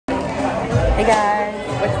Hey guys,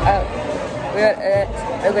 what's up? We're at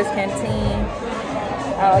Oga's Canteen.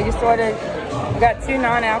 We just ordered, we got 2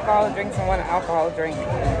 non-alcoholic drinks and 1 alcoholic drink.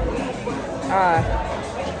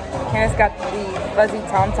 Candace got the fuzzy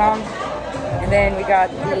Tom Tom, and then we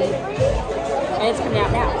got the... And it's coming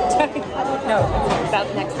out now. No, It's about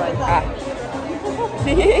the next one.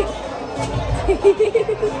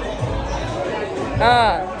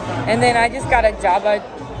 And then I just got a Java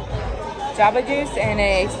juice and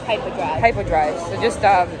a hyperdrive. So just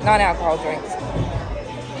non-alcohol drinks.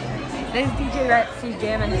 There's DJ Rex, he's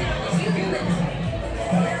jamming.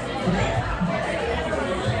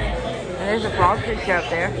 And there's a frog fish out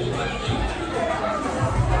there.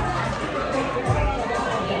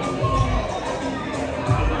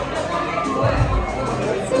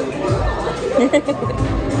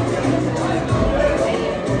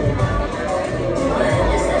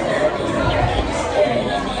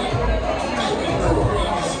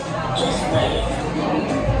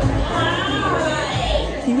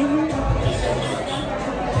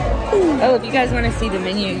 Oh, if you guys want to see the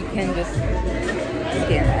menu, you can just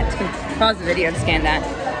scan that. Pause the video and scan that.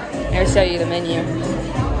 I'll show you the menu.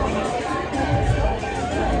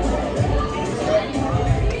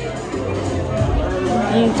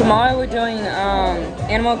 And tomorrow we're doing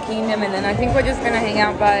Animal Kingdom, and then I think we're just gonna hang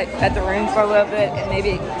out at the room for a little bit, and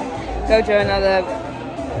maybe go to another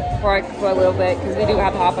park for a little bit because we do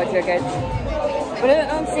have Hopper tickets. But it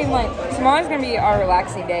don't seem like tomorrow's gonna be our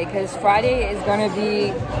relaxing day because Friday is gonna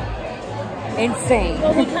be insane.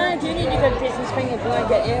 Well, we kind of do need to go to Disney Springs if we want to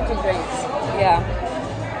get energy drinks. Yeah.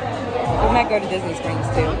 We might go to Disney Springs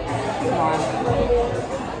too. Come on.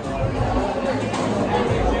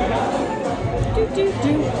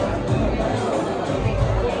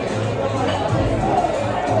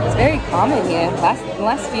 It's very calm in here. The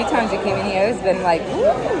last few times we came in here, it's been like,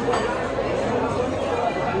 woo!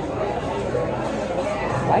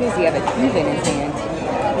 Why does he have a tube in his hand?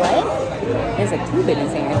 What? There's a tube in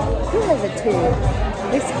his hand. Who has a tube?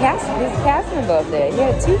 There's a cast member up there. He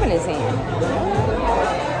had a tube in his hand.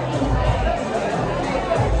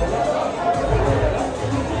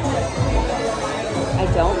 I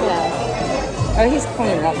don't know. Oh, he's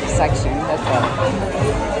cleaning up the section. That's all.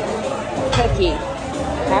 Cookie.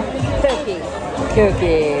 Huh? Cookie.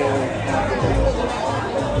 Cookie.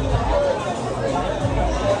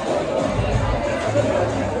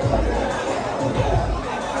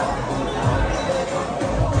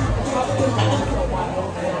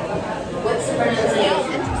 What's the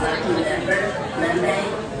pronunciation? Monday.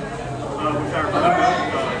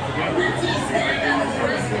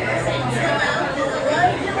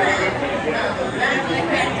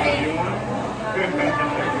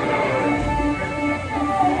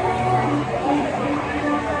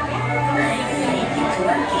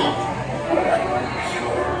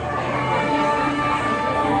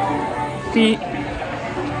 Feet.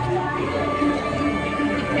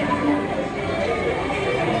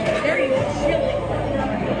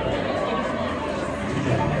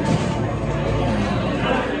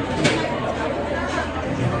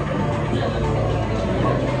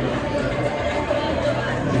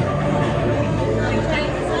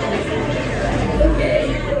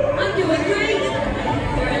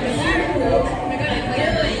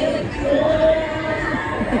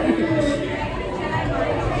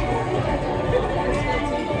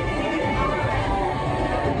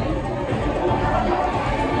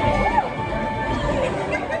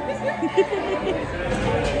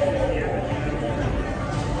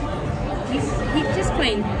 He's just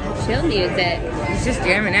playing chill music. He's just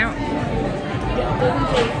jamming out.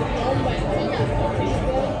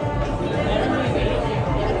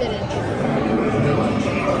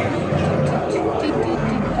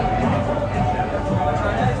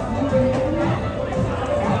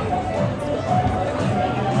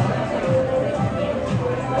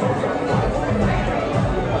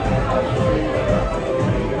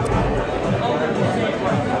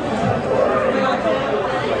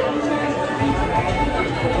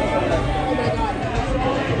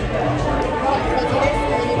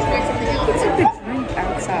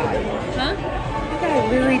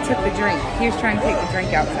 Took the drink. He was trying to take the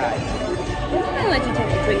drink outside. I'll let you take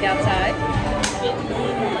the drink outside.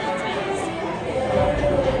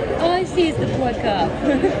 All I see is the pour cup.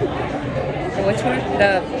 So which one?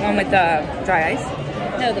 The one with the dry ice?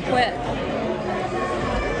 No, the pour.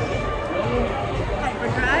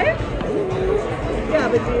 Hyperdrive.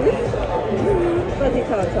 Java juice. Fuzzy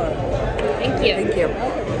Tom Tom. Thank you. Thank you.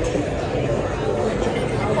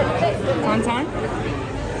 Tauntaun?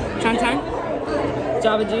 Tauntaun?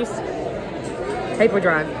 Java juice?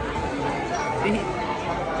 Hyperdrive.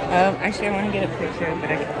 Actually, I want to get a picture, but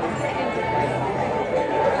I can't.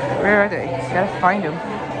 Where are they? Gotta find them.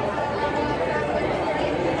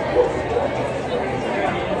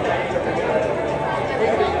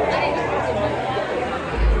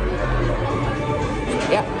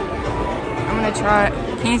 Yeah. I'm gonna try it.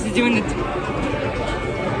 Candace doing the...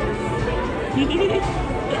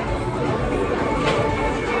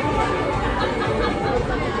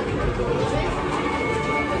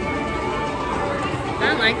 I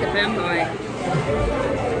don't like the foam pie.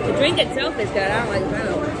 The drink itself is good. I don't like the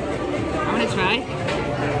foam. I'm gonna try.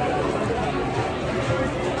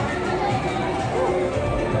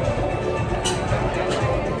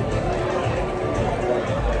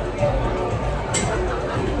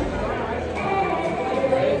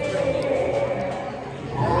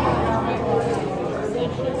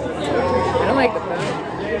 I don't like the foam.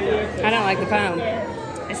 I don't like the foam.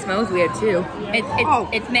 It smells weird too.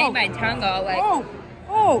 It's made my tongue all like.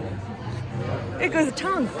 Oh! There goes the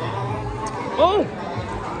tongue. Oh!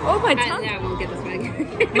 Oh, my tongue. Yeah, we'll get this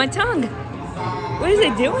back. My tongue. What is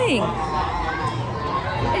it doing?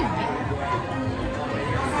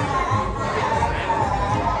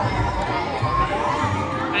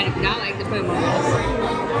 I do not like the foam.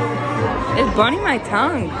 It's burning my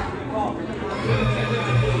tongue.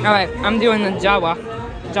 Alright, I'm doing the Jawa.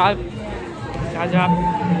 Jawa.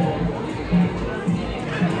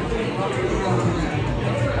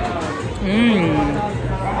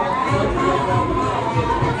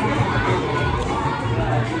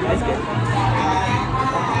 That's good.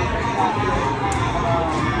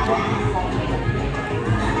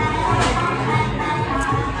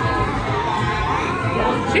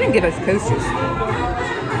 She didn't give us coasters.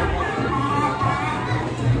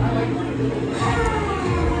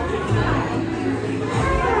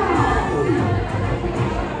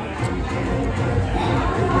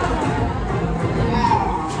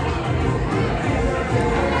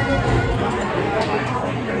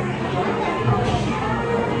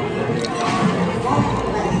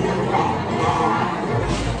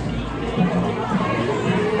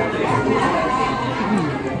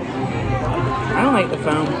 I don't like the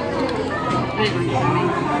foam.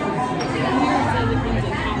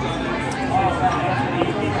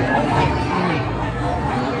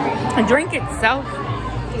 The drink itself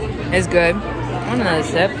is good. I want another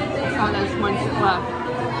sip. Oh, that's one sip left.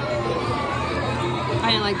 I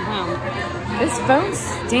didn't like the foam. This foam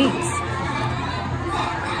stinks.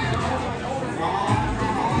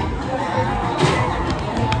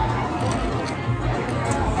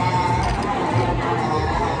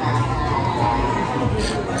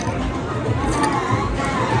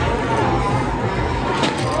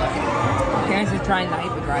 Parents are trying the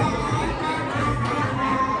hyperdrive.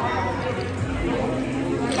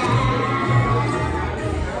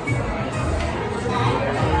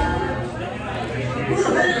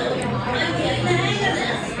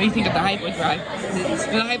 What do you think of the hyperdrive?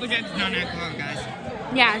 The hyperdrive is non-alcoholic, guys.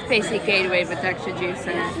 Yeah, it's basically Gatorade with extra juice in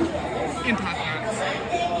it. And Pop-Tarts.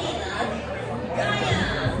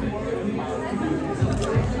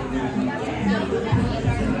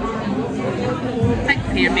 It's like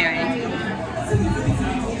cranberry.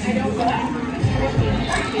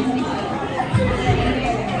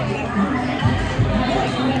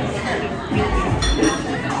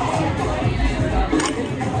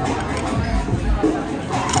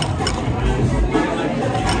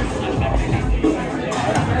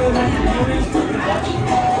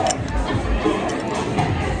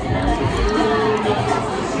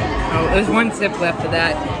 Oh, there's one sip left of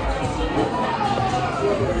that.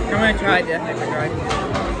 I'm gonna try the hyperdrive.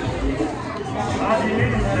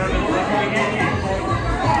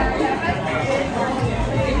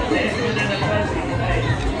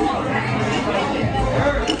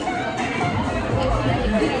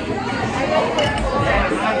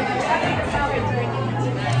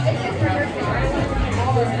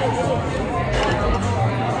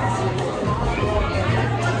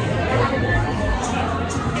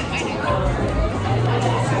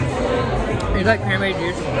 It's like cranberry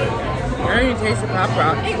juice. I don't even taste the Pop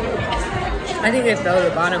Rock. I think they fell to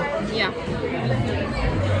the bottom. Yeah.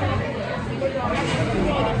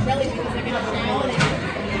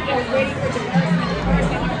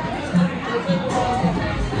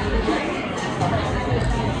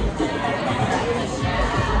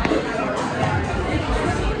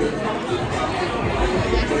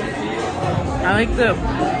 I like the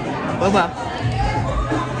boba.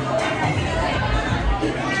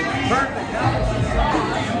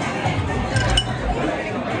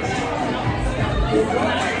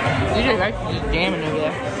 You just like just jamming over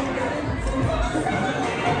there.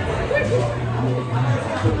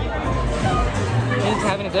 You're just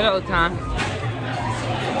having a good old time.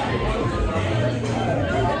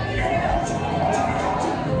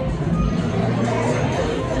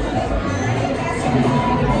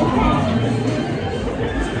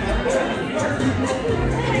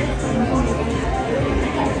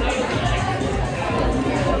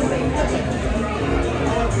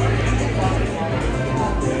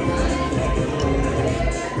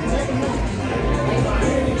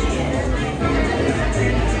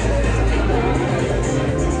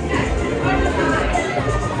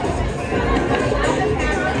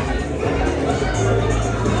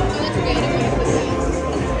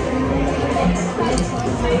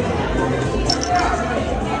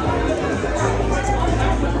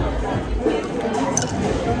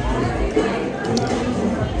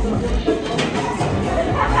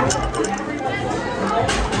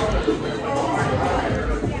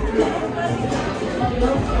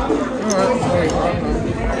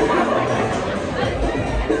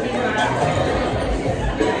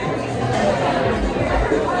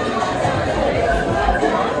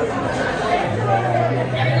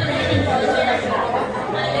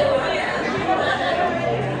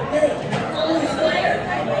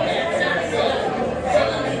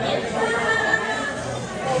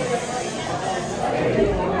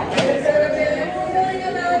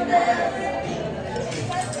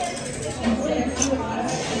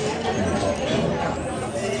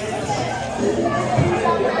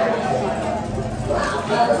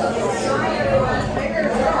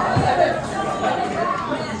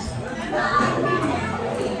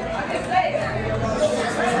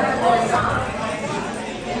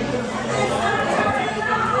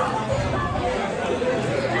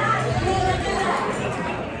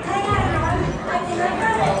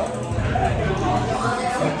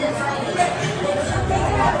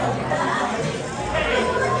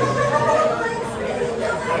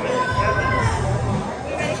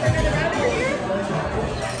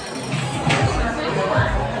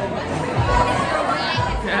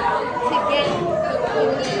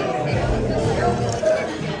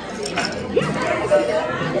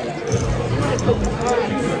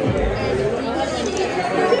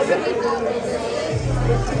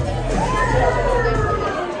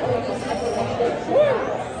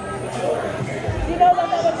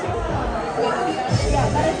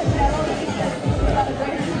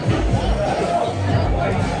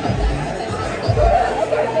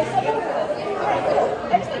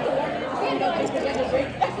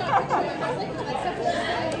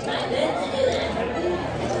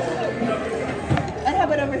 And how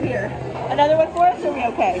about over here? Another one for us, or are we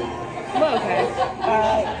okay? We're okay.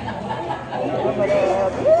 Alright. I'm gonna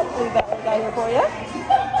leave that one down here for you.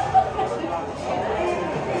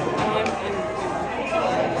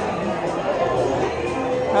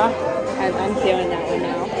 Huh? I'm feeling that one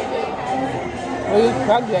now. Well, you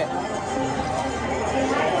chugged it.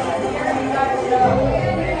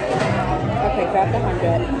 Okay, drop the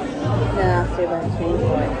 100. Then I'll see what I'm change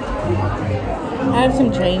for it. I have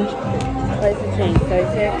some change. What's the change?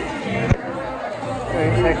 36?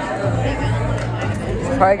 36.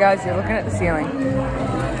 Alright guys, you're looking at the ceiling.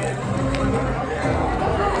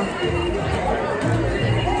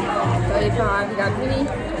 35. You got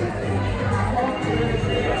penny?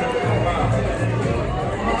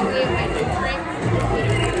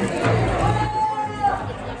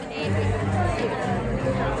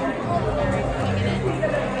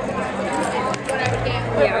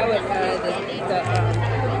 Yeah, I would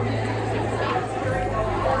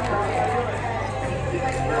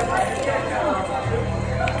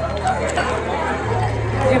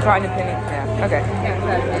Did you find a penny? Yeah. Okay.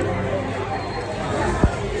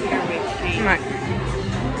 Alright.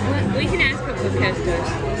 we can ask for pestos.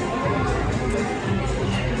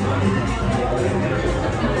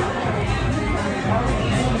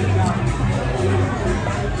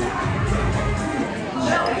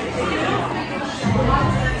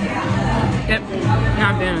 Yep.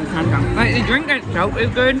 Not been in Hong Like the drink itself is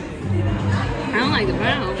good. I don't like the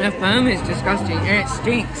foam. The foam is disgusting and it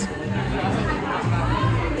stinks.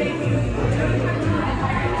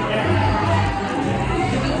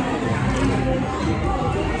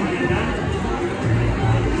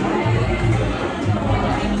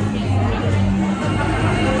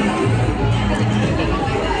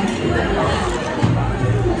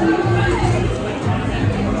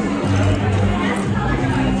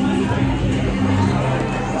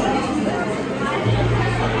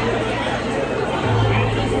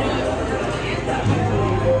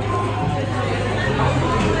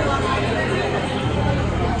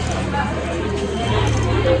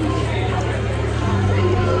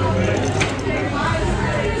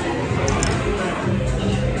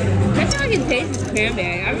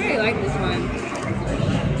 Cranberry. I really like this one.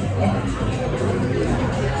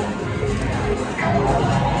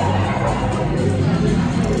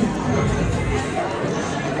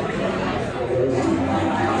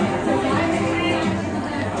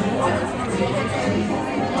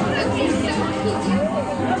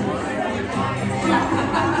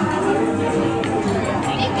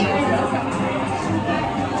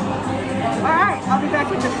 Alright, I'll be back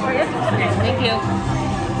with this for you. Okay, thank you.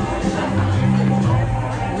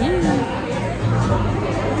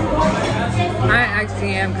 I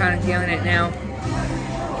actually am kind of feeling it now.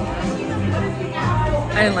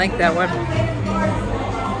 I didn't like that one.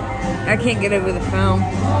 I can't get over the foam.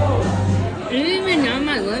 I didn't even know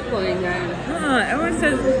my lip going down. Everyone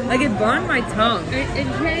says, like, it burned my tongue. It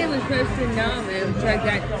said it was supposed to numb. It was like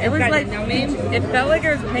that. It was like, numbing. it felt like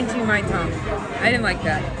it was pinching my tongue. I didn't like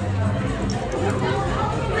that.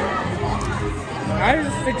 I was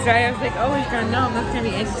just excited. I was like, oh, it's gonna numb. That's gonna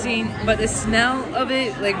be interesting. But the smell of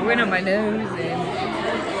it, like, went on my nose. And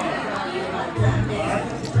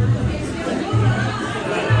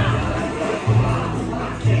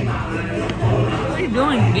what are you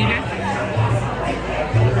doing, Peter?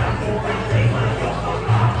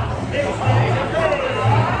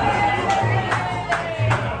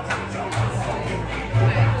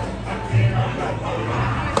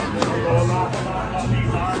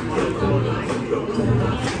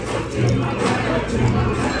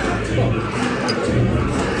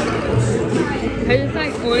 Cause it's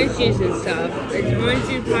like orange juice and stuff. It's orange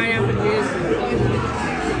juice, pineapple juice.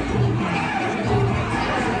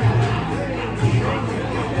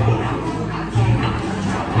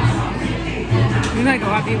 Seems like a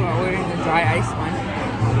lot of people are ordering the dry ice one.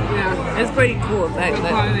 Yeah. It's pretty cool. That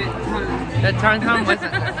the Tom Tom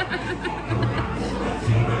wasn't.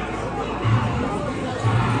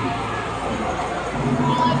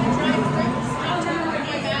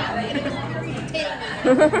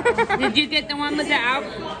 Did you get the one with the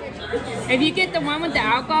alcohol? If you get the one with the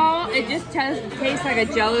alcohol, it just tastes like a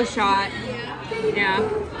Jello shot. Yeah.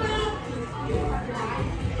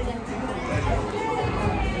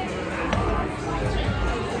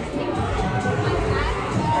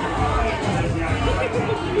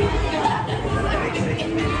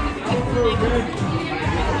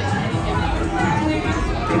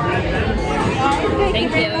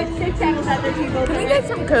 Thank you. Can we get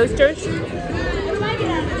some coasters?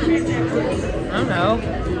 I don't know.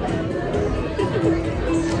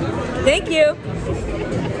 Thank you.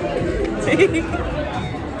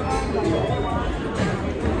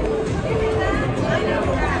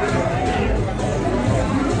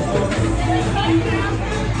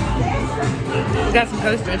 We got some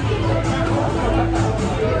coasters.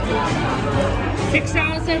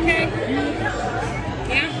 $6 okay?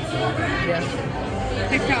 Yeah? Yeah.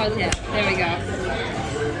 $6, yeah. There we go.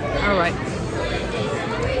 All right.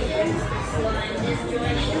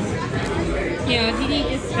 Yeah, if you need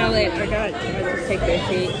to smell it, forgot. I'll just take their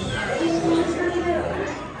seat.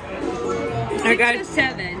 Alright, guys. 6 or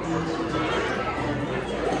 7?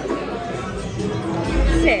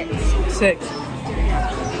 6. 6.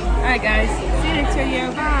 Alright, guys. See you next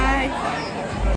video. Bye.